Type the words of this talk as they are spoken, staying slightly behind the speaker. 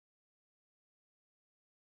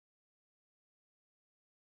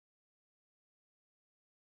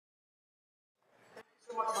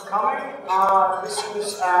Thank you so much for coming. This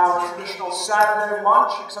is our traditional Saturday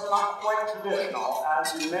lunch, except not quite traditional.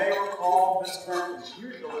 As you may recall, this event is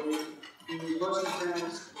usually the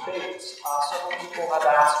Rosenkranz debates. Several people have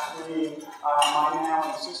asked me, am I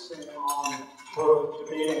now insisting on both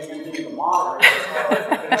debating and being the moderator of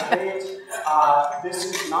the debate? This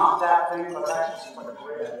is not that thing, but that actually seems like a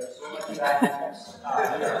great idea, so we'll do that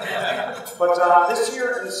next. But this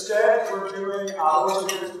year, instead, we're doing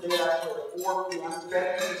Rosenkranz debate actually at 4 p.m.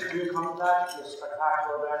 today. If you come to that, it's a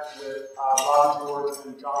spectacular event with Robin George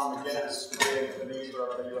and John McGinnis debating the nature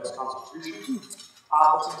of the U.S. Constitution.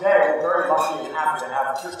 But today, we're very lucky and happy to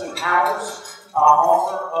have Kirsten Powers,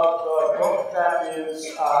 author of the book that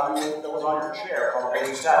was on your chair, called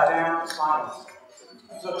 "You Sat Down in Silence."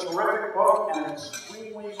 It's a terrific book and an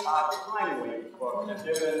extremely timely book,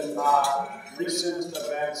 given recent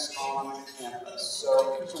events on campus.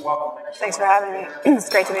 So, Kirsten, welcome. Thanks for having me. It's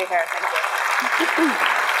great to be here. Thank you.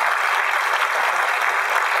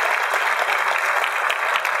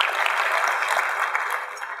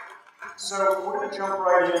 So we're going to jump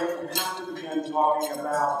right in. We have to begin talking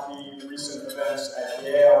about the recent events at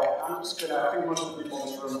Yale. I'm just going to, I think most of the people in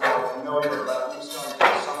this room are familiar, but I'm just going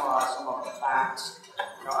to summarize some of the facts.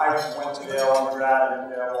 You know, I went to Yale undergrad and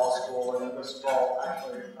Yale Law School, and this is all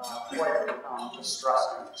actually quite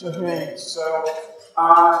distressing to me. So,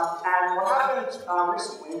 and what happened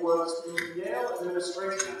recently was the Yale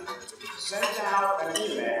administration sent out an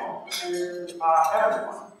email to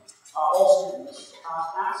everyone, all students,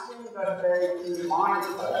 asking that they be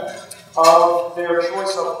mindful of their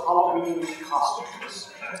choice of Halloween costumes.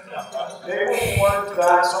 They were warned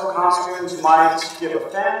that some costumes might give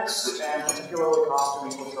offense, and particularly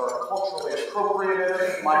costumes which are culturally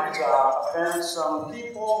appropriated might offend some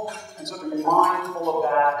people, and so to be mindful of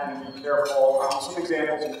that and be careful. Some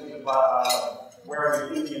examples include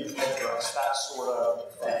wearing Indian headdress, that sort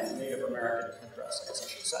of thing, Native American headdress, I guess I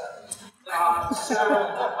should say.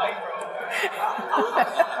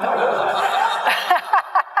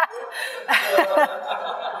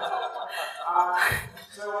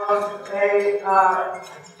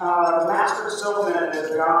 The master of Silverman is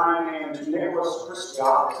a guy named Nicholas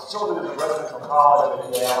Christiakis. Silverman is a residential college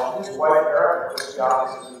at Yale. His wife, Erica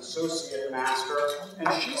Christiakis, is an associate master, and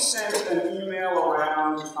she sent an email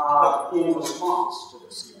around in response to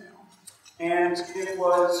this email. And it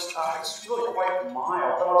was it's really quite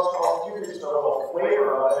mild, but I'll give you just a little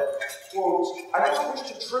flavor of it. Quote, I don't wish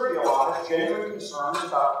to trivialize genuine concerns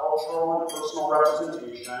about cultural and personal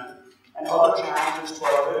representation and other challenges to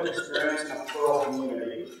our lived experience in a plural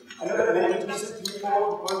community. I know that many decent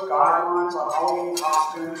people propose guidelines on Halloween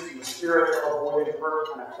costumes in the spirit of avoiding hurt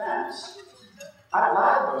and offense. I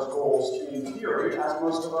lack those goals in theory, as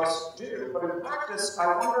most of us do, but in practice,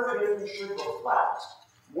 I wonder if we should reflect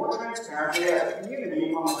more transparently as a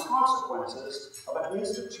community on the consequences of an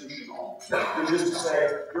institutional, which is to say,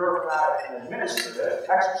 bureaucratic and administrative,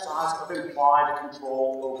 exercise of implied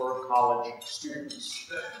control over college students.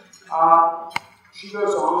 She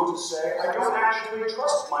goes on to say, I don't actually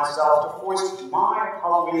trust myself to foist my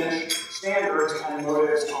Halloweenish standards and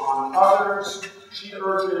motives on others. She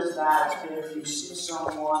urges that if you see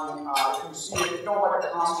someone, if you don't like a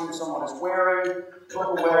costume someone is wearing,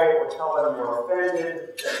 look away or tell them you're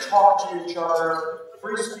offended, talk to each other.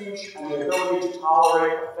 Free speech and the ability to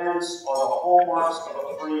tolerate offense are the hallmarks of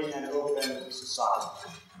a free and open society.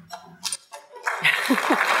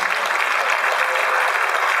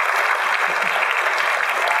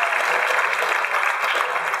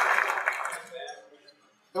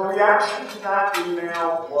 The reaction to that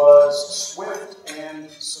email was swift and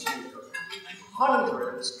severe.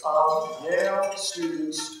 Hundreds of Yale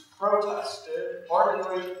students protested,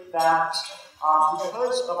 arguing that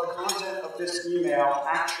because of the content of this email,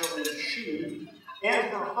 actually she and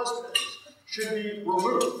her husband should be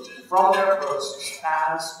removed from their posts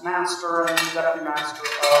as master and deputy master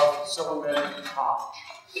of Silverman College.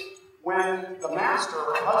 When the master,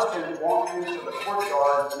 her husband, walked into the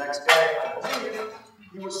courtyard the next day, I believe,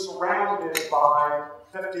 he was surrounded by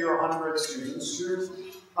 50 or 100 students who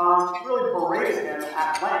really berated him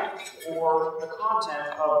at length for the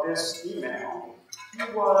content of this email. He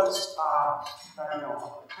was, a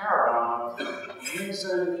paragon of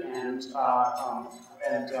reason and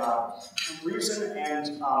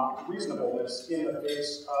reasonableness in the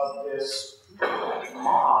face of this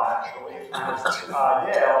mob, actually,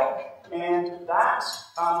 at Yale. And that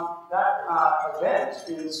event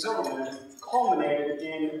in Silverman culminated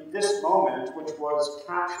in this moment, which was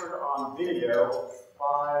captured on video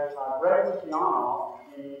by Greg Lukianoff,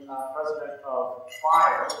 the president of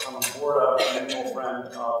FIRE, from the board of and mutual friend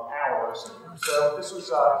of hours. So this was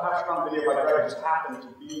captured on video by Greg, who just happened to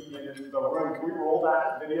be in the room. Can we roll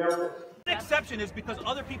that video? The exception is because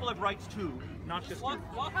other people have rights too, not just you.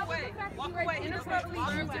 Walk away. Walk away. He doesn't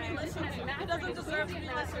deserve to be listened to. He doesn't deserve to be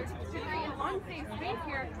listened to. To create an unsafe space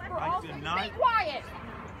here for all students. not- Stay quiet!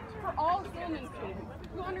 For all Stillman students.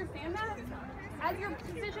 You understand that? As your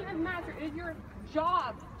position as master, it is your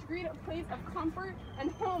job to create a place of comfort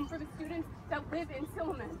and home for the students that live in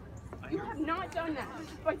Stillman. You have not done that.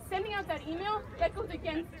 By sending out that email, that goes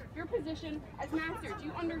against your position as master. Do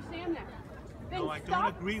you understand that? Then No, I don't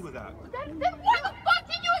agree with that. Then why the fuck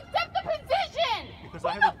did you accept the position? Because Who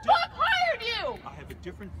I have the a fuck hired you? I have a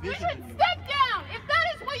different You vision should than you. step down! If that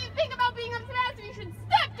is what you think about being a master, you should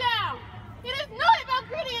step down! It is not about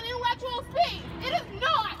creating an intellectual space! It is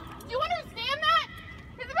not! Do you understand that?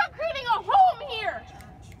 It's about creating a home here!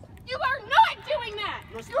 You are not doing that!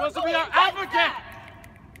 You're supposed to be going our against advocate! that.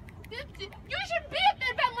 You should be at the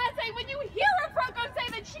event last night when you hear a Franco say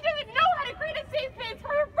that she doesn't know how to create a safe space for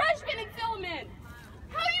her freshmen in Stillman!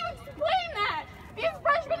 How do you explain that? These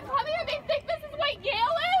freshmen come here, they think this is what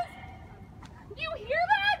Yale is? Do you hear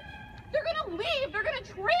that? They're gonna leave, they're gonna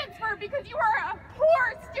transfer because you are a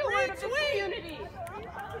poor steward of this community.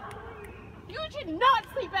 You should not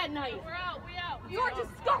sleep at night. We're out, we out. You are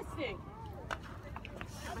disgusting.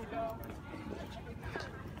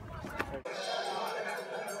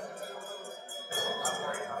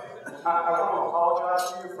 I want to apologize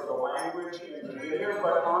to you for the language in the video,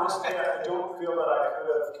 but honestly, I don't feel that I could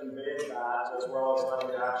have conveyed that as well as letting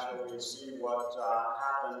you actually see what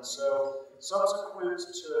happened. So, subsequent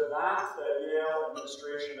to that, the Yale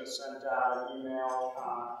administration has sent out an email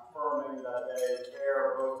affirming that they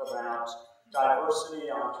care both about diversity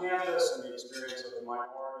on campus and the experience of the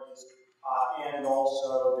minorities, and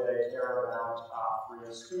also they care about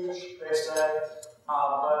free speech, they say.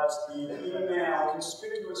 But the email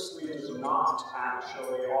conspicuously does not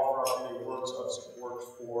actually offer up any words of support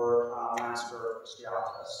for Master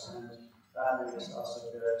Skiakis, and that makes us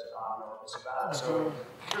a bit nervous about it. So,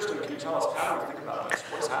 Kirsten, can you tell us how do we think about this?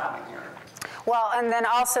 What's happening here? Well, and then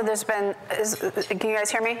also there's been, can you guys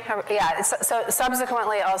hear me? Yeah, so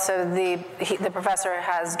subsequently also the professor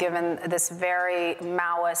has given this very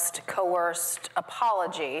Maoist, coerced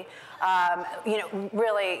apology,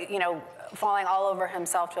 really, falling all over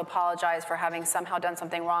himself to apologize for having somehow done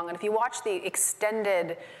something wrong. And if you watch the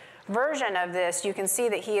extended version of this, you can see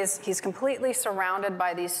that he's completely surrounded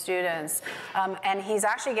by these students, and he's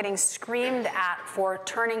actually getting screamed at for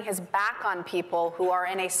turning his back on people who are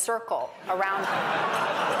in a circle around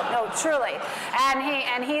him. No, truly.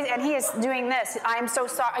 And he is doing this. I'm so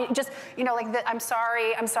sorry. Just I'm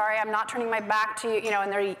sorry. I'm not turning my back to you.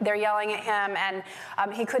 And they're yelling at him, and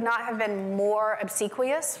he could not have been more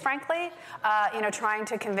obsequious, frankly. Trying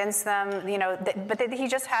to convince them. But he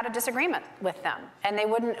just had a disagreement with them, and they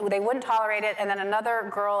wouldn't tolerate it. And then another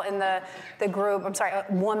girl in the group, a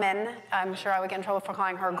woman, I'm sure I would get in trouble for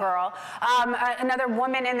calling her a girl. Another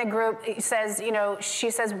woman in the group says,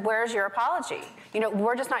 she says, where's your apology?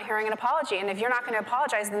 We're just not hearing an apology. And if you're not going to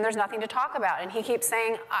apologize, then there's nothing to talk about. And he keeps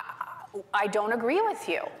saying, I don't agree with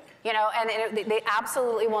you. And they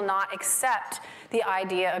absolutely will not accept the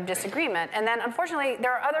idea of disagreement. And then, unfortunately,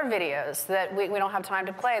 there are other videos that we don't have time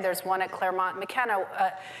to play. There's one at Claremont McKenna,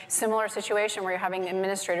 a similar situation where you're having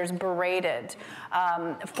administrators berated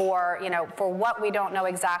for what we don't know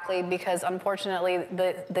exactly, because unfortunately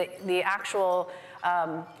the actual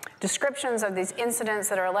descriptions of these incidents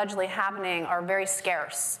that are allegedly happening are very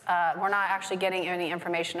scarce. We're not actually getting any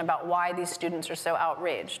information about why these students are so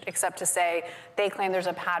outraged, except to say they claim there's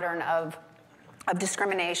a pattern of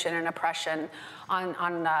discrimination and oppression on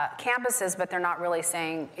campuses, but they're not really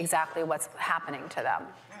saying exactly what's happening to them.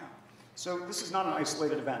 Yeah. So this is not an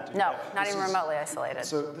isolated event. No, not even remotely isolated.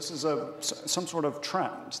 So this is some sort of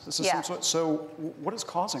trend. This is so what is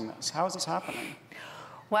causing this? How is this happening?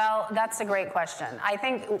 Well, that's a great question. I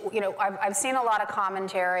think, I've seen a lot of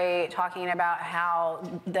commentary talking about how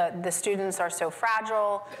the students are so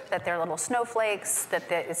fragile, that they're little snowflakes, that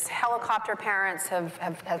it's helicopter parents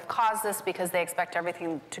have caused this because they expect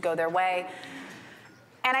everything to go their way.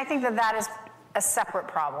 And I think that is a separate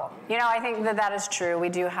problem. I think that is true. We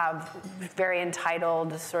do have very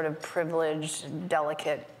entitled, sort of privileged,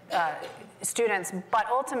 delicate students, but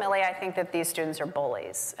ultimately I think that these students are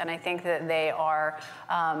bullies, and I think that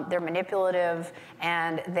they're manipulative,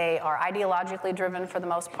 and they are ideologically driven for the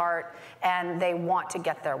most part, and they want to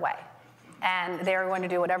get their way. and they're going to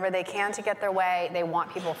do whatever they can to get their way. They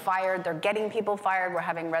want people fired. They're getting people fired. We're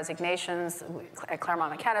having resignations. At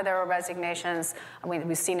Claremont McKenna, there were resignations.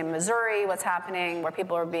 We've seen in Missouri what's happening, where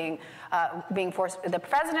people are being forced. The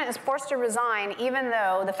president is forced to resign, even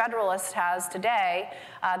though the Federalist has today,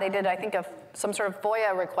 they did, I think, some sort of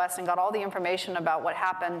FOIA request and got all the information about what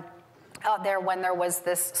happened out there when there was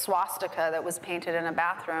this swastika that was painted in a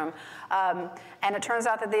bathroom. And it turns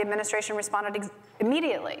out that the administration responded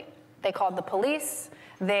immediately. They called the police.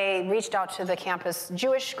 They reached out to the campus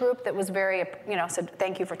Jewish group that was very, said,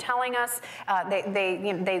 thank you for telling us.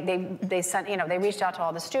 They sent, they reached out to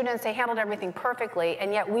all the students. They handled everything perfectly,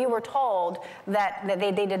 and yet we were told that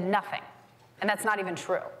they did nothing. And that's not even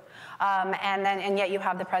true. And yet you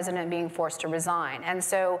have the president being forced to resign. And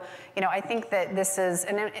so, I think that this is,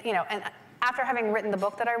 and after having written the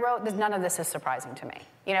book that I wrote, none of this is surprising to me.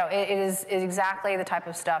 It is exactly the type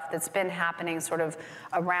of stuff that's been happening sort of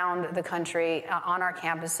around the country on our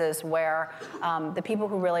campuses, where the people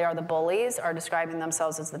who really are the bullies are describing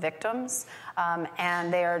themselves as the victims,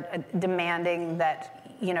 and they are demanding that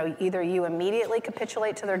either you immediately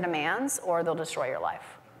capitulate to their demands or they'll destroy your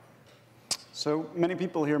life. So many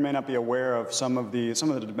people here may not be aware of some of the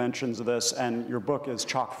dimensions of this, and your book is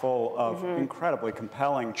chock full of incredibly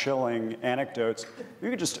compelling, chilling anecdotes.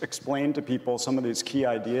 You could just explain to people some of these key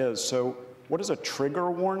ideas. So what is a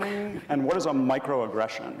trigger warning, and what is a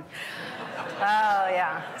microaggression? Oh,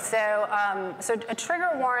 yeah. So a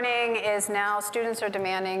trigger warning is now, students are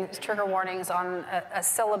demanding trigger warnings on a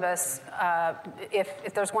syllabus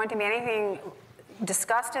if there's going to be anything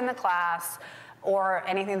discussed in the class or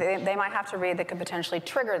anything that they might have to read that could potentially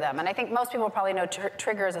trigger them. And I think most people probably know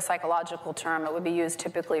trigger is a psychological term. It would be used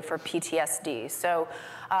typically for PTSD. So,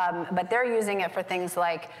 but they're using it for things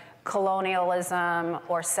like colonialism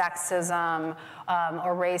or sexism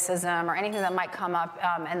or racism or anything that might come up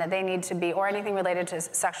and that they need to be, or anything related to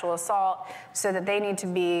sexual assault, so that they need to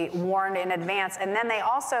be warned in advance. And then they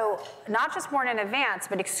also, not just warned in advance,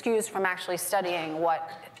 but excused from actually studying what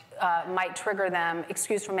might trigger them,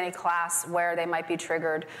 excused from any class where they might be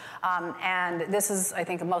triggered. And this is, I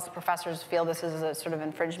think most professors feel this is a sort of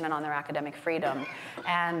infringement on their academic freedom,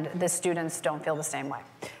 and the students don't feel the same way.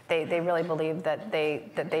 They really believe that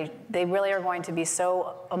they really are going to be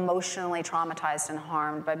so emotionally traumatized and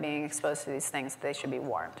harmed by being exposed to these things that they should be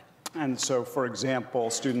warned. And so, for example,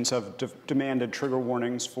 students have demanded trigger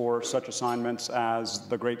warnings for such assignments as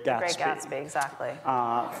The Great Gatsby. The Great Gatsby, exactly.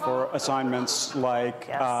 For assignments like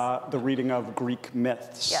the reading of Greek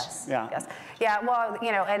myths. Yes. Yeah. Yes. Yeah. Well,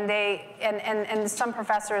 and some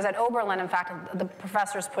professors at Oberlin, in fact, the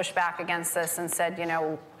professors pushed back against this and said,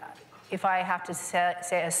 if I have to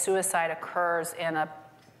say a suicide occurs in a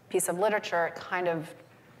piece of literature, it kind of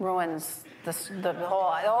ruins the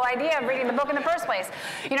whole idea of reading the book in the first place,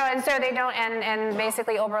 and so they don't. And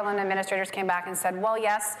basically, Oberlin administrators came back and said, well,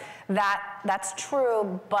 yes, that's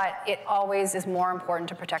true, but it always is more important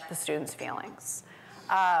to protect the students' feelings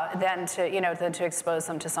than to expose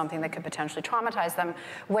them to something that could potentially traumatize them,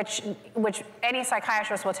 which any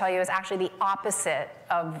psychiatrist will tell you is actually the opposite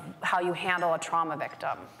of how you handle a trauma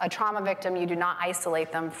victim. A trauma victim, you do not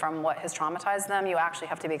isolate them from what has traumatized them. You actually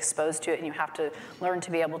have to be exposed to it, and you have to learn to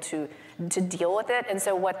be able to deal with it. And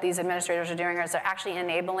so what these administrators are doing is they're actually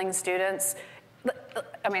enabling students,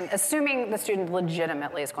 assuming the student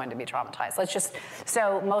legitimately is going to be traumatized.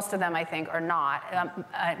 So most of them, I think, are not.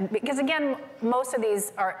 Because again, most of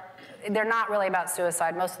these they're not really about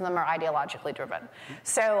suicide. Most of them are ideologically driven.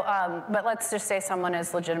 So, but let's just say someone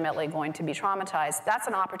is legitimately going to be traumatized. That's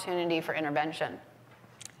an opportunity for intervention.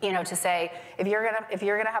 To say, if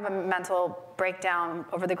you're gonna have a mental breakdown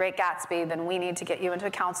over The Great Gatsby, then we need to get you into a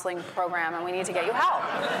counseling program, and we need to get you help.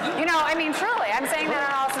 Truly, I'm saying that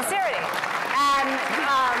in all sincerity.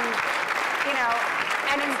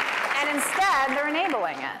 And instead, they're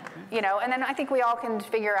enabling it. And then I think we all can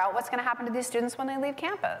figure out what's gonna happen to these students when they leave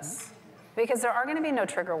campus. Because there are going to be no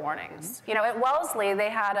trigger warnings. At Wellesley, they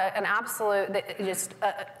had an absolute,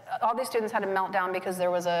 all these students had a meltdown because there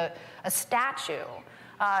was a statue.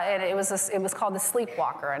 And it was called the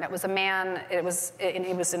Sleepwalker, and it was a man. And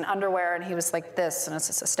he was in underwear, and he was like this, and it's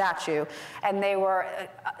just a statue. And they were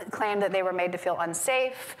claimed that they were made to feel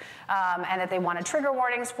unsafe, and that they wanted trigger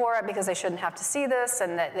warnings for it because they shouldn't have to see this,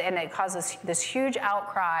 and it caused this huge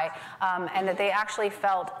outcry, and that they actually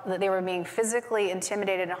felt that they were being physically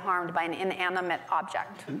intimidated and harmed by an inanimate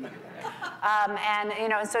object. So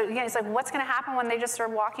it's like, what's going to happen when they just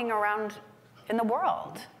start walking around in the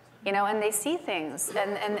world? And they see things,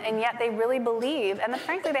 and yet they really believe, and then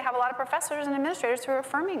frankly, they have a lot of professors and administrators who are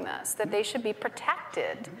affirming this, that they should be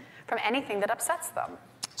protected from anything that upsets them.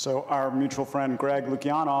 So our mutual friend Greg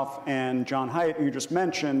Lukianoff and John Haidt, who you just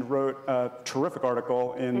mentioned, wrote a terrific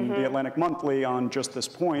article in the Atlantic Monthly on just this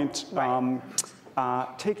point,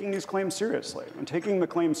 taking these claims seriously, and taking the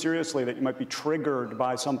claim seriously that you might be triggered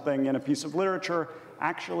by something in a piece of literature.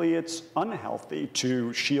 Actually, it's unhealthy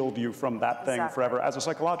to shield you from that thing forever as a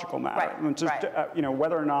psychological matter. And just, you know,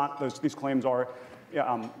 whether or not these claims are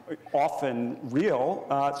often real,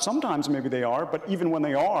 sometimes maybe they are, but even when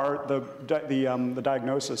they are, the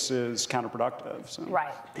diagnosis is counterproductive. So,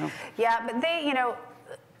 Yeah, but they, you know,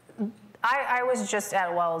 I was just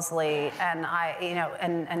at Wellesley, and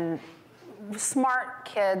and smart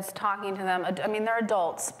kids, talking to them. I mean, they're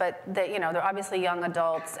adults, but they, you know, they're obviously young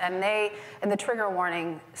adults, and the trigger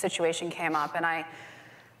warning situation came up, and I,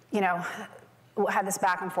 you know, had this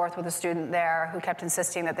back and forth with a student there who kept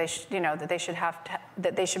insisting that they should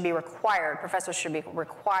be required, professors should be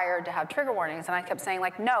required to have trigger warnings, and I kept saying,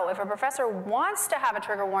 like, no, if a professor wants to have a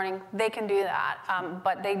trigger warning, they can do that,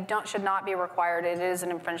 but they should not be required. It is an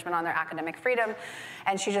infringement on their academic freedom.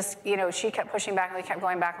 And she just, you know, she kept pushing back, and we kept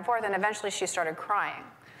going back and forth, and eventually she started crying.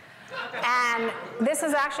 And this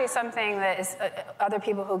is actually something that is, other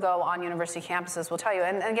people who go on university campuses will tell you.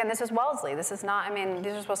 And again, this is Wellesley. This is not, I mean,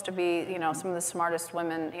 these are supposed to be, you know, some of the smartest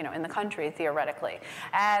women, you know, in the country, theoretically.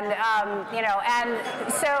 And, you know,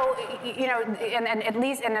 and so, you know, and at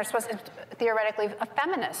least, and they're supposed to, theoretically, a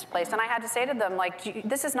feminist place. And I had to say to them, like,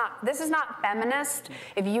 this is not feminist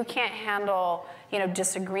if you can't handle, you know,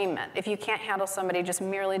 disagreement. If you can't handle somebody just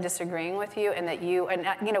merely disagreeing with you, and that you, and,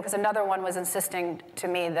 you know, because another one was insisting to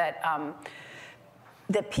me that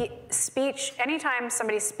speech, anytime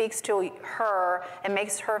somebody speaks to her and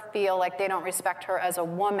makes her feel like they don't respect her as a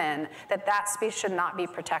woman, that speech should not be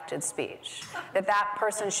protected speech, that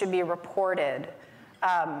person should be reported.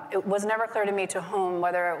 It was never clear to me to whom,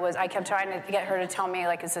 whether it was, I kept trying to get her to tell me,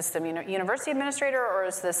 like, is this the university administrator, or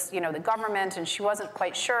is this, you know, the government, and she wasn't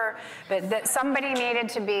quite sure, but that somebody needed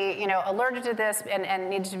to be, you know, alerted to this, and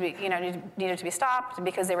needed to be, you know, needed to be stopped,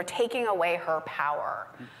 because they were taking away her power.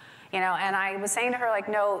 You know, and I was saying to her, like,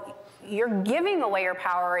 no, you're giving away your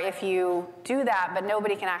power if you do that, but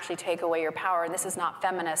nobody can actually take away your power, and this is not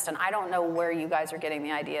feminist, and I don't know where you guys are getting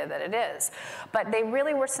the idea that it is. But they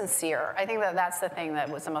really were sincere. I think that that's the thing that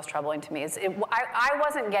was the most troubling to me. Is I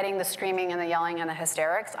wasn't getting the screaming and the yelling and the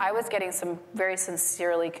hysterics. I was getting some very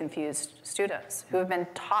sincerely confused students who have been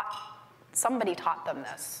taught, somebody taught them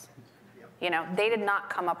this. You know, they did not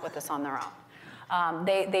come up with this on their own.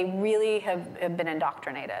 They really have been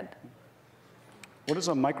indoctrinated. What is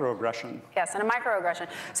a microaggression? Yes, and a microaggression.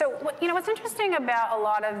 So, you know, what's interesting about a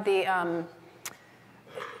lot of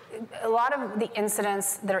the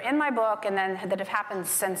incidents that are in my book, and then that have happened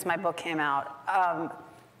since my book came out,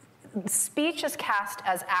 speech is cast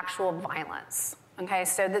as actual violence. Okay,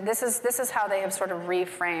 so this is how they have sort of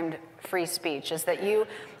reframed free speech, is that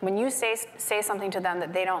when you say something to them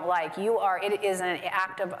that they don't like, it is an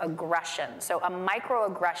act of aggression. So a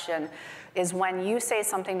microaggression is when you say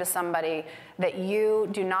something to somebody that you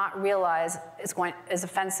do not realize is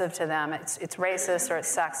offensive to them. It's racist, or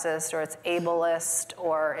it's sexist, or it's ableist,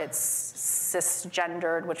 or it's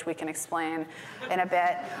cisgendered, which we can explain in a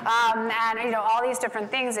bit, and you know, all these different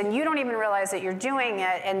things, and you don't even realize that you're doing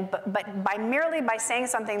it. But merely by saying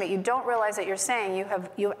something that you don't realize that you're saying, you have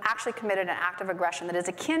actually committed an act of aggression that is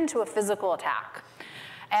akin to a physical attack.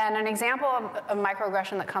 And an example of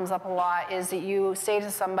microaggression that comes up a lot is that you say to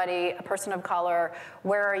somebody, a person of color,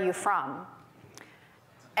 "Where are you from?"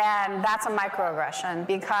 And that's a microaggression,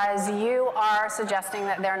 because you are suggesting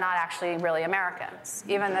that they're not actually really Americans,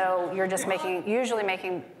 even though you're just usually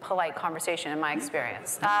making polite conversation, in my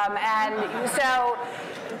experience. And so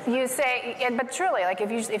you say, but truly, like, if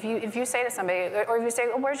you say to somebody, or if you say,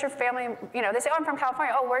 "Oh, where's your family?" You know, they say, "Oh, I'm from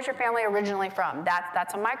California." "Oh, where's your family originally from?"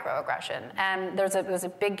 That's a microaggression. And there's a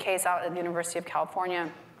big case out at the University of California.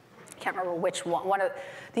 I can't remember which one.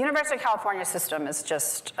 The University of California system is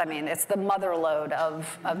just, I mean, it's the mother lode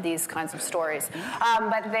of these kinds of stories.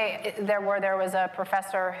 But there was a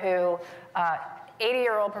professor who,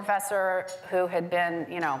 80-year-old professor who had been,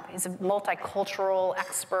 you know, he's a multicultural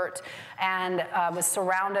expert, and was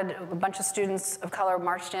surrounded, a bunch of students of color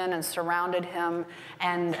marched in and surrounded him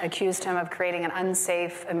and accused him of creating an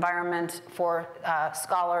unsafe environment for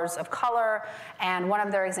scholars of color. And one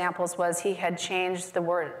of their examples was he had changed the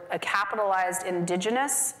word, capitalized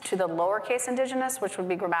indigenous to the lowercase indigenous, which would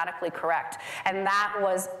be grammatically correct. And that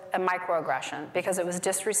was a microaggression, because it was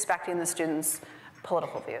disrespecting the students'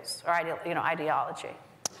 political views, or ideology.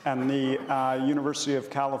 And the University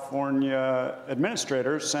of California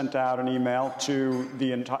administrators sent out an email to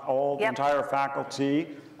the entire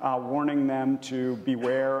faculty warning them to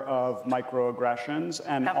beware of microaggressions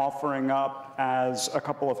and offering up as a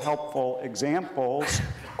couple of helpful examples,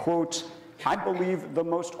 quote, "I believe the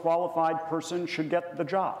most qualified person should get the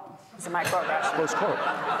job." It's a microaggression. Close quote.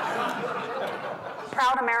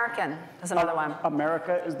 Proud American is another one.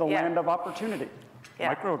 America is the land of opportunity.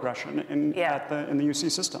 Yeah. Microaggression in the UC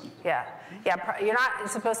system. Yeah, you're not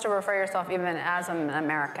supposed to refer yourself even as an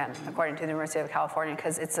American, according to the University of California,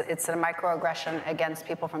 because it's a microaggression against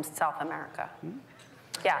people from South America.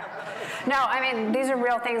 Yeah. No, I mean, these are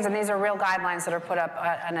real things, and these are real guidelines that are put up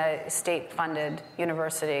on a state-funded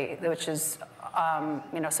university, which is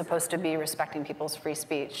supposed to be respecting people's free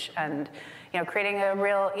speech and creating a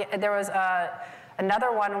real. There was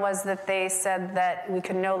another one was that they said that we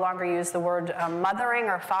could no longer use the word mothering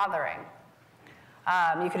or fathering.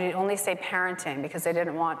 You could only say parenting because they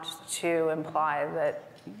didn't want to imply that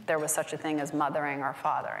there was such a thing as mothering or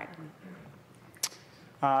fathering.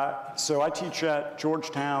 So I teach at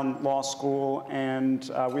Georgetown Law School, and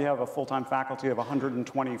we have a full-time faculty of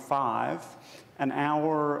 125. And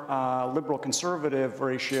our liberal conservative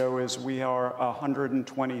ratio is we are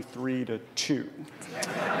 123 to 2.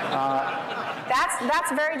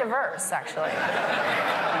 That's very diverse, actually.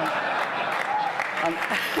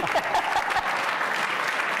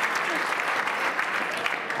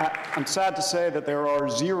 I'm sad to say that there are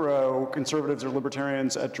 0 conservatives or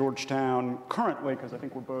libertarians at Georgetown currently, because I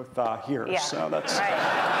think we're both here. Yeah. So that's. Right.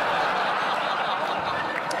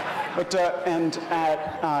 But, and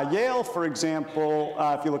at Yale, for example,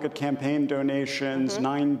 if you look at campaign donations,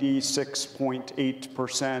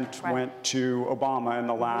 96.8% went to Obama in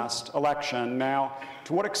the last election. Now,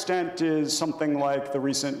 to what extent is something like the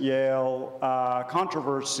recent Yale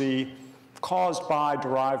controversy caused by,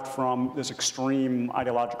 derived from this extreme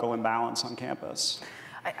ideological imbalance on campus?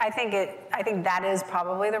 I think that is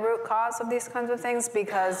probably the root cause of these kinds of things,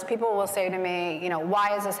 because people will say to me,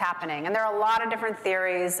 why is this happening? And there are a lot of different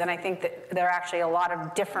theories, and I think that there are actually a lot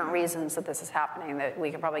of different reasons that this is happening that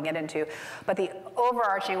we can probably get into. But the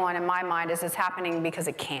overarching one in my mind is it's happening because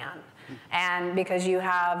it can. And because you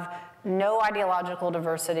have no ideological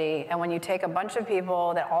diversity, and when you take a bunch of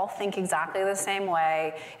people that all think exactly the same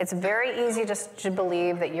way, it's very easy just to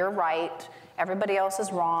believe that you're right, everybody else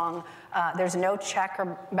is wrong. There's no check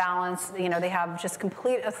or balance. They have just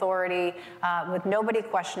complete authority with nobody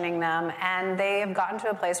questioning them, and they have gotten to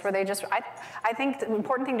a place where they just. I think the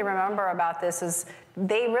important thing to remember about this is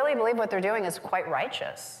they really believe what they're doing is quite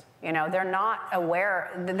righteous. They're not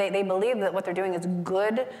aware. They believe that what they're doing is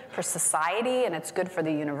good for society and it's good for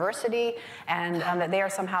the university, and that they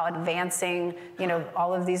are somehow advancing,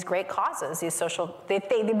 all of these great causes. These social. They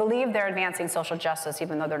believe they're advancing social justice,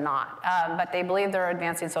 even though they're not. But they believe they're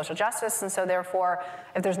advancing social justice, and so therefore,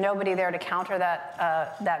 if there's nobody there to counter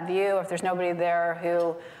that view, if there's nobody there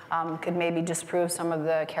who could maybe disprove some of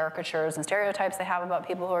the caricatures and stereotypes they have about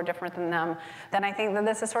people who are different than them, then I think that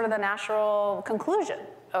this is sort of the natural conclusion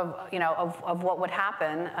of what would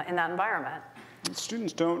happen in that environment.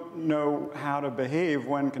 Students don't know how to behave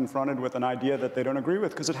when confronted with an idea that they don't agree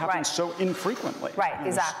with, because it happens so infrequently. Right,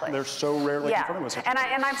 exactly. They're so rarely confronted with such and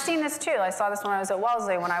I've seen this too. I saw this when I was at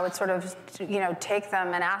Wellesley, when I would sort of, take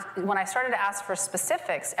them and ask. When I started to ask for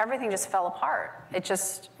specifics, everything just fell apart. It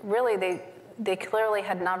just really, they clearly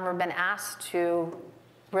had never been asked to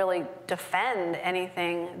really defend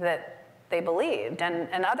anything that they believed,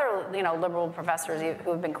 and other liberal professors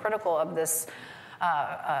who have been critical of this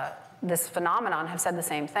this phenomenon have said the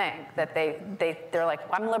same thing, that they're like,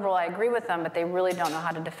 I'm liberal, I agree with them, but they really don't know how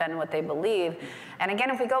to defend what they believe. And again,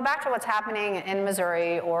 if we go back to what's happening in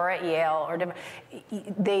Missouri or at Yale or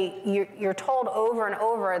you're told over and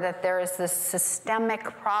over that there is this systemic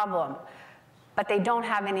problem, but they don't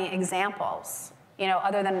have any examples.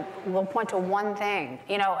 Other than we'll point to one thing,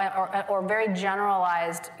 or very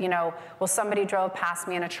generalized, well, somebody drove past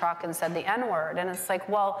me in a truck and said the N-word. And it's like,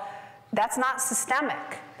 well, that's not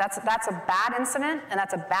systemic. That's a bad incident, and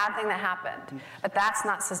that's a bad thing that happened. But that's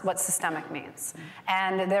not what systemic means.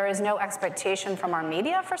 And there is no expectation from our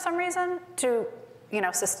media, for some reason, to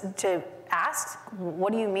ask,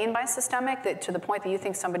 what do you mean by systemic, to the point that you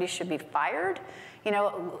think somebody should be fired?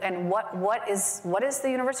 And what is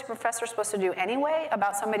the university professor supposed to do anyway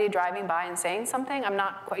about somebody driving by and saying something? I'm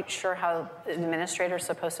not quite sure how the administrator is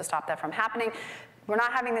supposed to stop that from happening. We're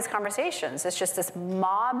not having these conversations. It's just this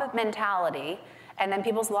mob mentality, and then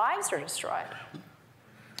people's lives are destroyed.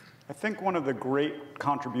 I think one of the great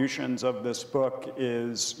contributions of this book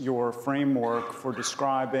is your framework for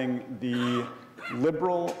describing the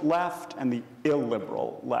liberal left and the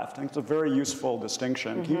illiberal left. I think it's a very useful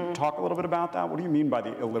distinction. Can you talk a little bit about that? What do you mean by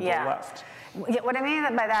the illiberal left? Yeah, what I mean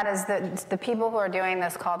by that is that the people who are doing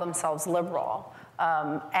this call themselves liberal.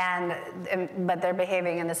 But they're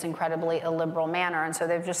behaving in this incredibly illiberal manner, and so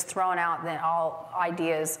they've just thrown out all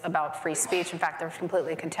ideas about free speech. In fact, they're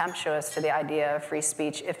completely contemptuous to the idea of free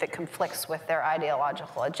speech if it conflicts with their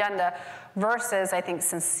ideological agenda, versus, I think,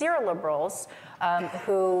 sincere liberals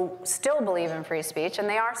who still believe in free speech, and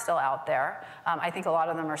they are still out there. I think a lot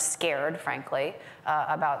of them are scared, frankly,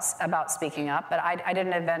 about speaking up. But I did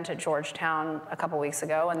an event at Georgetown a couple weeks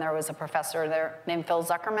ago, and there was a professor there named Phil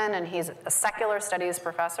Zuckerman, and he's a secular studies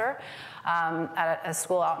professor at a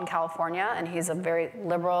school out in California, and he's a very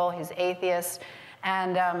liberal, he's atheist.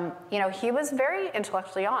 And you know, he was very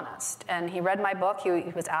intellectually honest, and he read my book. He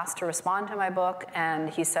was asked to respond to my book, and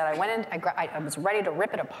he said, I was ready to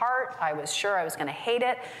rip it apart. I was sure I was going to hate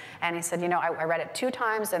it, and he said, you know, I read it 2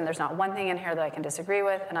 times, and there's not one thing in here that I can disagree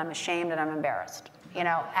with, and I'm ashamed and I'm embarrassed. You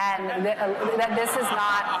know, and that this is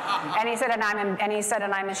not. And he said,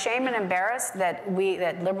 and I'm ashamed and embarrassed that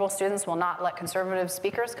liberal students will not let conservative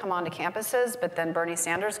speakers come onto campuses, but then Bernie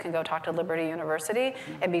Sanders can go talk to Liberty University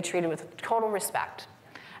and be treated with total respect.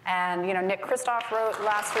 And you know, Nick Kristof wrote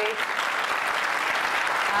last week.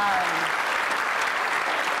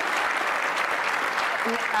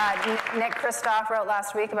 Nick Kristof wrote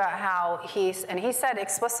last week about how he said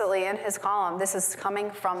explicitly in his column, this is coming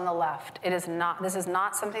from the left. This is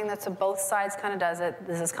not something that's a both sides kind of does it.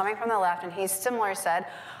 This is coming from the left. And he similarly said,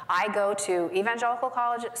 I go to evangelical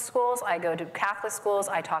college schools, I go to Catholic schools,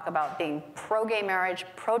 I talk about being pro-gay marriage,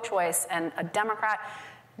 pro-choice, and a Democrat,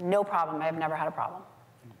 no problem. I have never had a problem.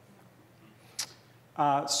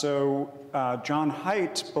 John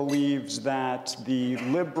Haidt believes that the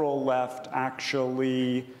liberal left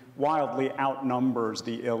actually wildly outnumbers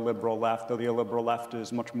the illiberal left, though the illiberal left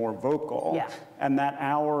is much more vocal. Yeah. And that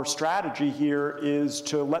our strategy here is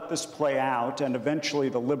to let this play out, and eventually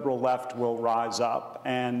the liberal left will rise up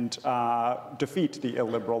and defeat the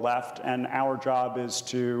illiberal left, and our job is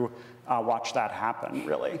to watch that happen,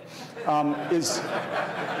 really. Is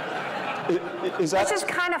that... Which is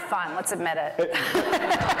kind of fun, let's admit it.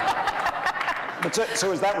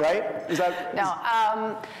 So is that right? Is that... No,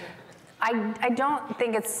 I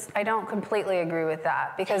don't completely agree with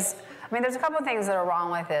that, because, I mean, there's a couple of things that are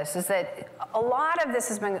wrong with this, is that a lot of this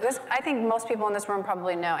has been, I think most people in this room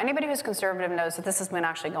probably know, anybody who's conservative knows that this has been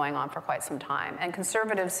actually going on for quite some time, and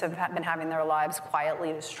conservatives have been having their lives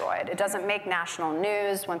quietly destroyed. It doesn't make national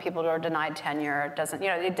news when people are denied tenure. It doesn't, you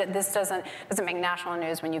know, this doesn't make national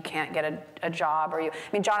news when you can't get a job, or I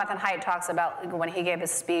mean, Jonathan Haidt talks about when he gave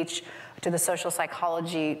his speech to the social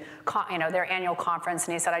psychology, you know, their annual conference,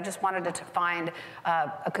 and he said, I just wanted to find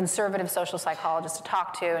a conservative social psychologist to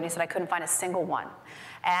talk to, and he said, I couldn't find a single one.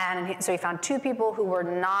 And so he found 2 people who were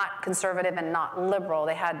not conservative and not liberal.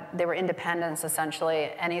 They were independents,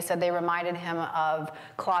 essentially, and he said they reminded him of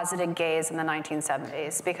closeted gays in the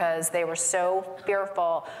 1970s, because they were so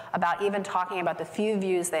fearful about even talking about the few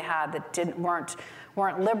views they had that weren't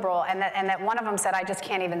liberal, and that one of them said, I just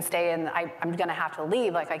can't even stay in, I'm gonna have to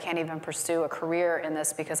leave, like I can't even pursue a career in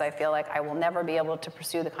this because I feel like I will never be able to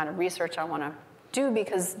pursue the kind of research I wanna do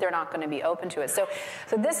because they're not gonna be open to it. So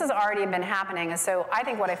this has already been happening, and so I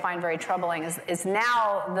think what I find very troubling is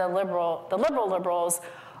now the liberals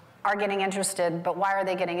are getting interested, but why are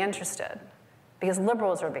they getting interested? Because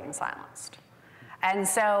liberals are being silenced. And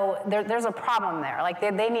so there's a problem there. Like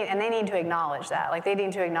they need to acknowledge that. Like they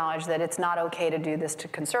need to acknowledge that it's not okay to do this to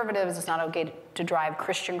conservatives. It's not okay to drive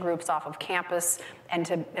Christian groups off of campus and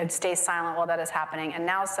to stay silent while that is happening. And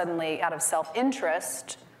now suddenly, out of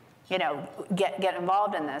self-interest, you know, get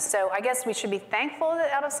involved in this. So I guess we should be thankful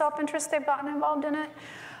that out of self-interest they've gotten involved in it.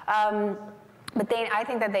 But I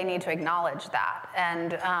think that they need to acknowledge that.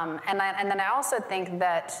 And then I also think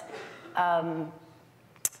that.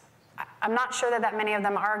 I'm not sure that many of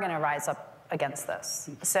them are going to rise up against this.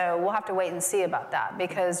 So we'll have to wait and see about that,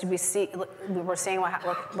 because we're seeing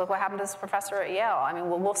look what happened to this professor at Yale. I mean,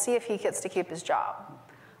 we'll see if he gets to keep his job,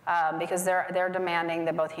 because they're demanding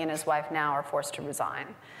that both he and his wife now are forced to resign.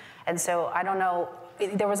 And so I don't know.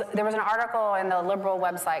 There was an article in the liberal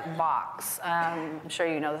website Vox. I'm sure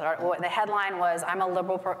you know this article. The headline was, "I'm a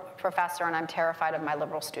liberal professor and I'm terrified of my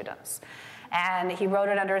liberal students." And he wrote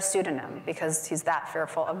it under a pseudonym because he's that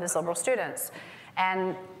fearful of his liberal students.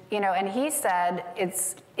 And you know, and he said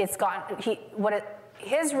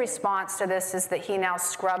his response to this is that he now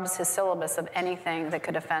scrubs his syllabus of anything that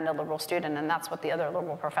could offend a liberal student, and that's what the other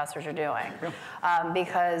liberal professors are doing.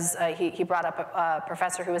 Because he brought up a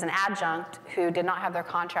professor who was an adjunct who did not have their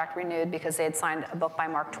contract renewed because they had signed a book by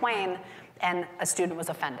Mark Twain, and a student was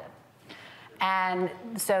offended. And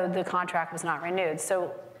so the contract was not renewed.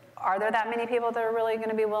 So are there that many people that are really going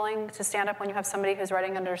to be willing to stand up when you have somebody who's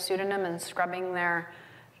writing under a pseudonym and scrubbing their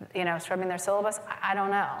syllabus? I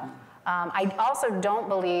don't know. I also don't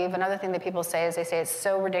believe, another thing that people say is they say it's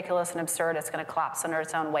so ridiculous and absurd it's going to collapse under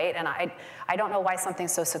its own weight, and I don't know why something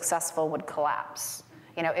so successful would collapse.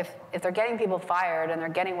 You know, if they're getting people fired and they're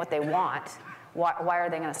getting what they want, why are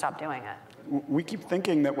they going to stop doing it? We keep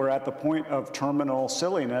thinking that we're at the point of terminal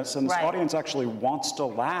silliness, and this audience actually wants to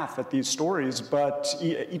laugh at these stories, but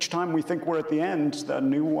each time we think we're at the end, a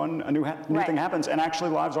new thing happens, and actually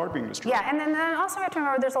lives are being destroyed. Yeah, and then also we have to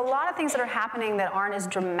remember there's a lot of things that are happening that aren't as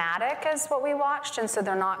dramatic as what we watched, and so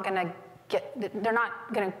they're not going to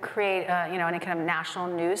create any kind of national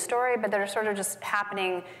news story, but they're sort of just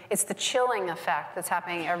happening. It's the chilling effect that's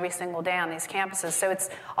happening every single day on these campuses. So it's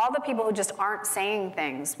all the people who just aren't saying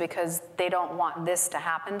things because they don't want this to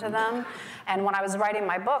happen to them. And when I was writing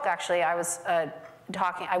my book, actually, I was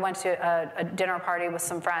I went to a dinner party with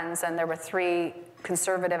some friends, and there were 3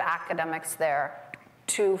 conservative academics there,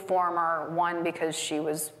 2 former, one because she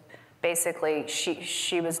was basically,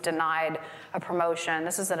 she was denied a promotion.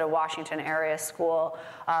 This is at a Washington area school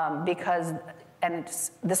because, and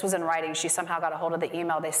this was in writing, she somehow got a hold of the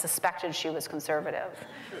email. They suspected she was conservative.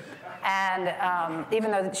 And even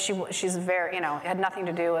though she's very, it had nothing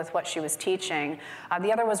to do with what she was teaching.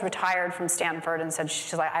 The other was retired from Stanford and said,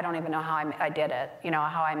 she's like, I don't even know how I did it,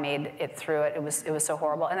 how I made it through it. It was so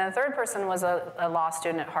horrible. And then the third person was a law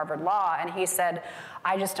student at Harvard Law, and he said,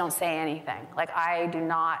 I just don't say anything. Like, I do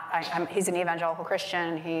not, he's an evangelical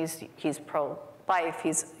Christian, he's pro-life,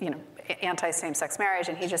 he's, anti-same-sex marriage,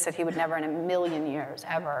 and he just said he would never in a million years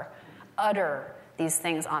ever utter these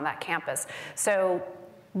things on that campus. So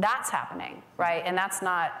that's happening, right? And that's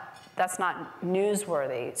not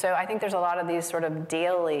newsworthy. So I think there's a lot of these sort of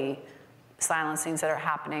daily silencings that are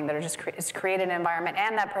happening that are just it's created an environment.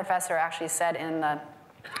 And that professor actually said in the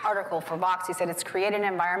article for Vox, he said it's created an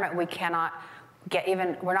environment we cannot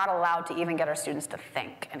we're not allowed to even get our students to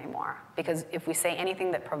think anymore. Because if we say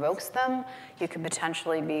anything that provokes them, you could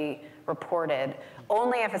potentially be reported.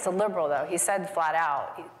 Only if it's a liberal, though. He said flat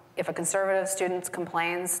out, if a conservative student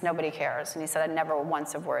complains, nobody cares. And he said, I never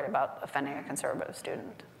once have worried about offending a conservative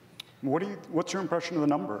student. What's your impression of the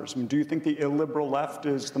numbers? I mean, do you think the illiberal left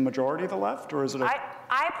is the majority of the left, or is it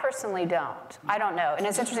I personally don't. I don't know. And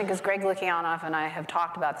it's interesting because Greg Lukianoff and I have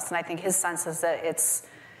talked about this, and I think his sense is that it's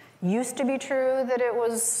used to be true that it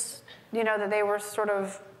was, that they were sort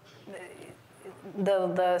of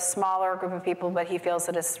the smaller group of people, but he feels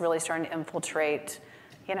that it's really starting to infiltrate,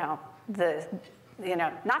 not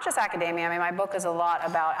just academia. I mean, my book is a lot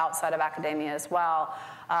about outside of academia as well,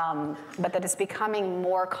 but that it's becoming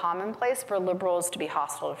more commonplace for liberals to be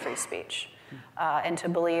hostile to free speech and to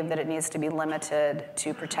believe that it needs to be limited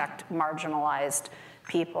to protect marginalized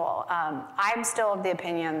people. I'm still of the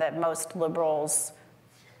opinion that most liberals,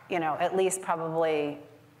 at least probably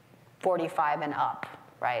 45 and up,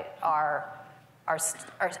 right, are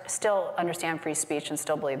still understand free speech and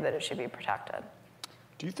still believe that it should be protected.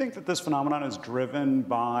 Do you think that this phenomenon is driven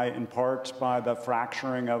in part by the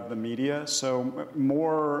fracturing of the media? So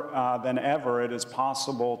more than ever, it is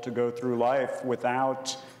possible to go through life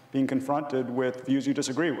without being confronted with views you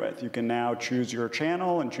disagree with. You can now choose your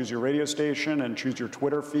channel and choose your radio station and choose your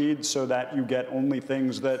Twitter feed so that you get only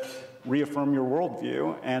things that reaffirm your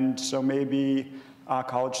worldview. And so maybe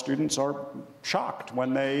college students are shocked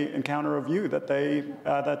when they encounter a view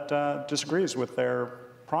that disagrees with their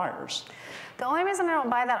priors. The only reason I don't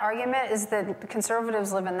buy that argument is that the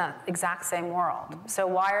conservatives live in that exact same world. So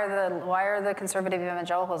why are the conservative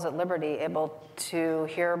evangelicals at Liberty able to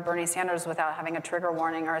hear Bernie Sanders without having a trigger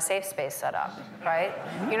warning or a safe space set up, right?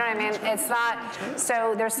 You know what I mean? It's not,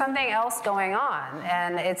 so there's something else going on,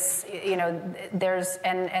 and it's, there's,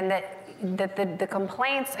 and that the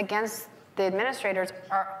complaints against the administrators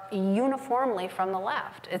are uniformly from the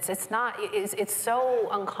left. It's so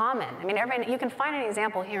uncommon. I mean, you can find an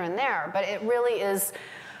example here and there, but it really is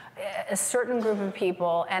a certain group of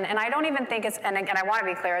people, and I don't even think it's, and I want to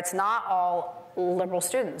be clear, it's not all liberal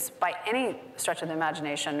students by any stretch of the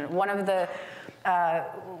imagination. One of the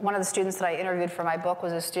students that I interviewed for my book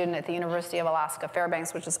was a student at the University of Alaska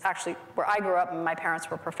Fairbanks, which is actually where I grew up, and my parents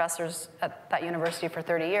were professors at that university for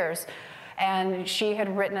 30 years. And she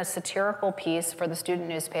had written a satirical piece for the student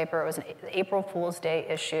newspaper. It was an April Fool's Day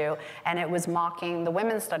issue, and it was mocking the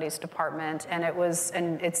Women's Studies department. And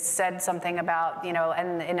it said something about,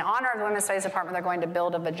 and in honor of the Women's Studies department, they're going to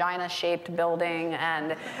build a vagina-shaped building.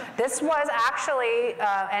 And this was actually,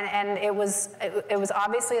 and it was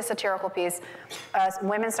obviously a satirical piece. A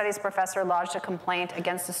Women's Studies professor lodged a complaint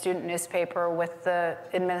against the student newspaper with the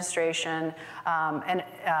administration,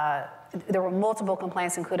 there were multiple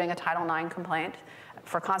complaints, including a Title IX complaint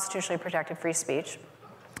for constitutionally protected free speech.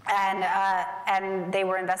 And they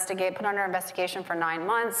were put under investigation for 9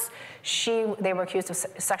 months. They were accused of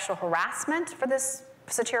sexual harassment for this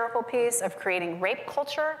satirical piece, of creating rape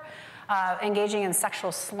culture, engaging in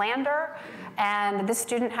sexual slander. And this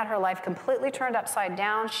student had her life completely turned upside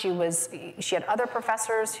down. She had other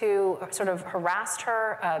professors who sort of harassed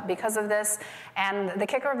her because of this. And the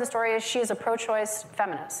kicker of the story is she is a pro-choice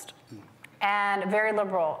feminist and very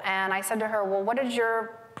liberal. And I said to her, well, what did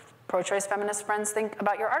your pro-choice feminist friends think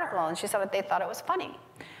about your article? And she said that they thought it was funny.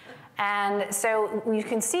 And so you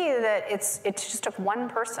can see that it just took one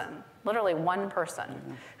person, literally one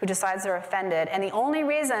person, who decides they're offended. And the only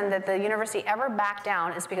reason that the university ever backed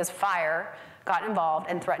down is because FIRE got involved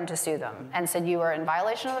and threatened to sue them and said, you are in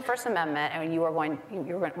violation of the First Amendment and we're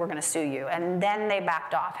going to sue you. And then they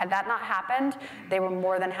backed off. Had that not happened, they were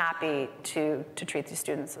more than happy to treat these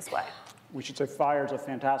students this way. We should say FIRE is a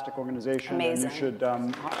fantastic organization. Amazing. And you should,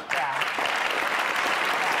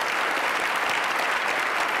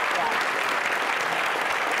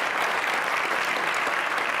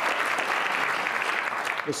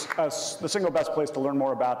 the single best place to learn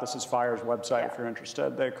more about this is FIRE's website if you're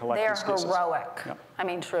interested. They collect these cases. They're heroic. Yep. I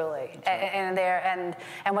mean, truly. Right.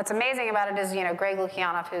 And what's amazing about it is, Greg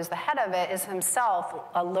Lukianoff, who's the head of it, is himself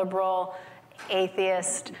a liberal,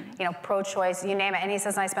 atheist, pro-choice, you name it. And he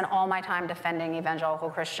says, I spend all my time defending evangelical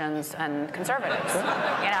Christians and conservatives, Sure.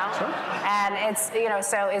 And it's,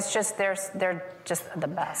 so it's just, they're just the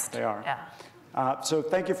best. They are. Yeah. So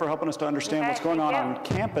thank you for helping us to understand what's going on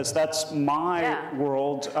campus. That's my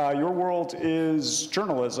world. Your world is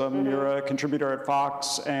journalism. Mm-hmm. You're a contributor at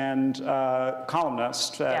Fox and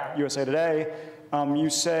columnist at USA Today. You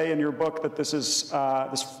say in your book that this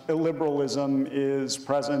illiberalism is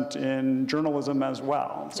present in journalism as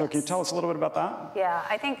well. So can you tell us a little bit about that? Yeah,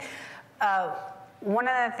 I think one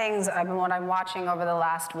of the things what I'm watching over the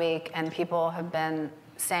last week, and people have been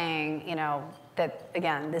saying, that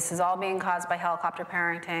again, this is all being caused by helicopter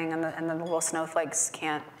parenting, and the little snowflakes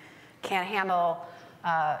can't handle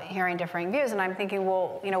hearing differing views. And I'm thinking,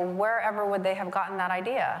 well, wherever would they have gotten that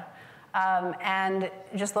idea? And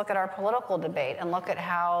just look at our political debate and look at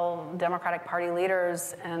how Democratic Party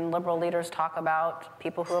leaders and liberal leaders talk about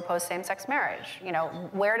people who oppose same-sex marriage.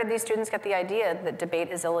 Where did these students get the idea that debate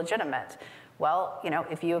is illegitimate? Well,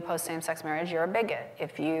 if you oppose same-sex marriage, you're a bigot.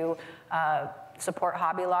 If you support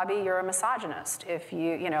Hobby Lobby, you're a misogynist. If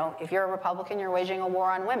you're a Republican, you're waging a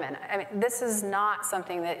war on women. I mean, this is not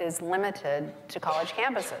something that is limited to college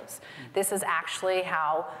campuses. This is actually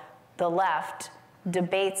how the left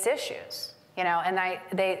debates issues, and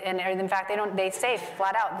in fact they say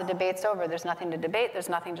flat out, the debate's over. There's nothing to debate. There's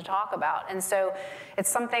nothing to talk about. And so it's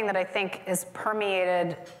something that I think has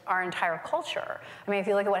permeated our entire culture. I mean, if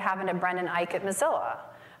you look at what happened to Brendan Ike at Mozilla,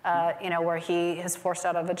 where he is forced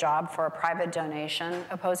out of a job for a private donation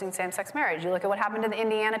opposing same-sex marriage. You look at what happened to the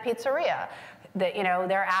Indiana pizzeria.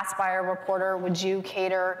 They're asked by a reporter, would you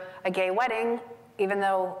cater a gay wedding? Even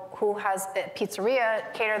though who has a pizzeria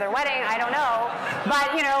cater their wedding, I don't know.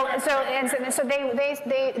 But so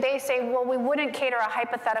they say, well, we wouldn't cater a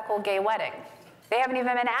hypothetical gay wedding. They haven't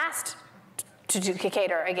even been asked to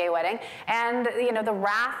cater a gay wedding. And the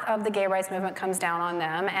wrath of the gay rights movement comes down on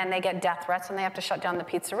them, and they get death threats, and they have to shut down the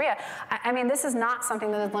pizzeria. I mean, this is not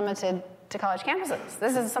something that is limited to college campuses.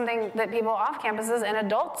 This is something that people off campuses and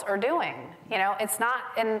adults are doing. It's not.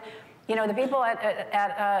 And the people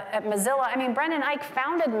at Mozilla, I mean, Brendan Ike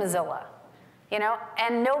founded Mozilla,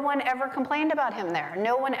 and no one ever complained about him there.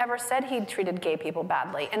 No one ever said he treated gay people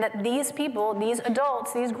badly. And that these people, these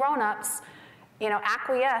adults, these grown-ups,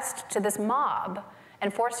 acquiesced to this mob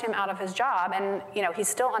and forced him out of his job. And, he's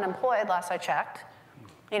still unemployed, last I checked.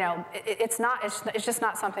 It's just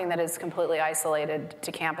not something that is completely isolated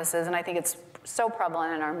to campuses. And I think it's so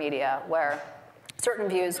prevalent in our media where certain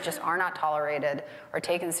views just are not tolerated or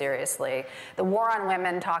taken seriously. The war on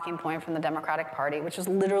women talking point from the Democratic Party, which was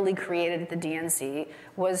literally created at the DNC,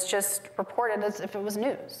 was just reported as if it was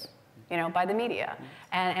news, by the media.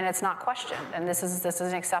 And it's not questioned. And this is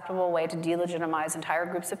an acceptable way to delegitimize entire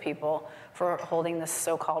groups of people for holding this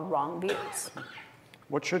so-called wrong views.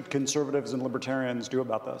 What should conservatives and libertarians do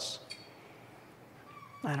about this?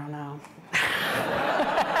 I don't know.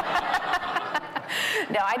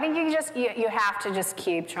 No, I think you have to just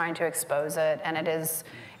keep trying to expose it, and I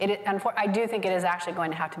do think it is actually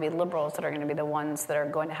going to have to be liberals that are going to be the ones that are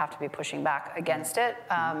going to have to be pushing back against it.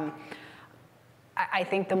 I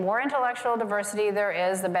think the more intellectual diversity there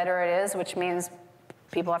is, the better it is, which means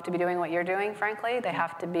people have to be doing what you're doing, frankly. They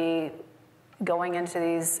have to be going into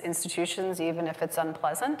these institutions, even if it's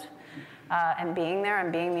unpleasant, and being there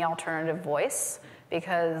and being the alternative voice.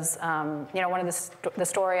 Because one of the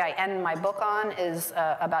story I end my book on is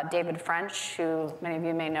about David French, who many of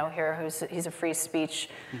you may know here. He's a free speech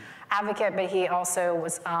advocate, but he also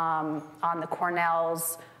was on the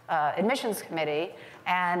Cornell's admissions committee,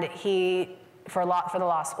 and for the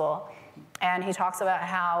law school, and he talks about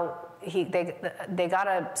how they got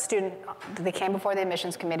a student. They came before the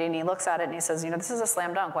admissions committee, and he looks at it and he says, this is a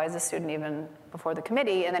slam dunk. Why is this student even before the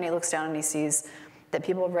committee? And then he looks down and he sees that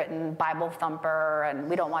people have written Bible thumper, and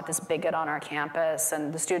we don't want this bigot on our campus,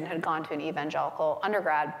 and the student had gone to an evangelical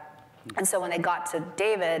undergrad. And so when they got to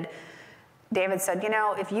David said,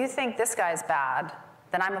 if you think this guy's bad,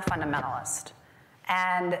 then I'm a fundamentalist.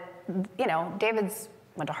 And, David's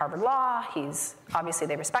went to Harvard Law, obviously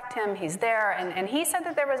they respect him, he's there, and he said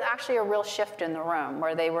that there was actually a real shift in the room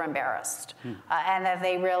where they were embarrassed, and that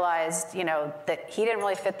they realized, that he didn't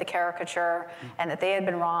really fit the caricature, and that they had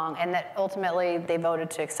been wrong, and that ultimately they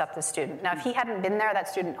voted to accept the student. Now, if he hadn't been there, that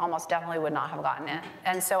student almost definitely would not have gotten in.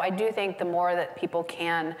 And so I do think the more that people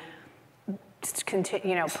can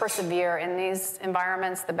persevere in these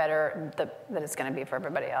environments, the better that it's going to be for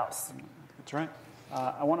everybody else. That's right.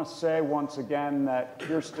 I want to say once again that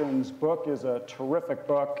Kirsten's book is a terrific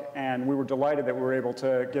book, and we were delighted that we were able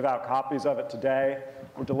to give out copies of it today.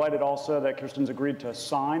 We're delighted also that Kirsten's agreed to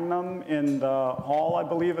sign them in the hall, I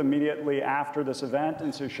believe, immediately after this event,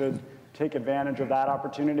 and so you should take advantage of that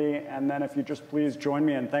opportunity. And then if you just please join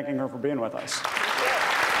me in thanking her for being with us.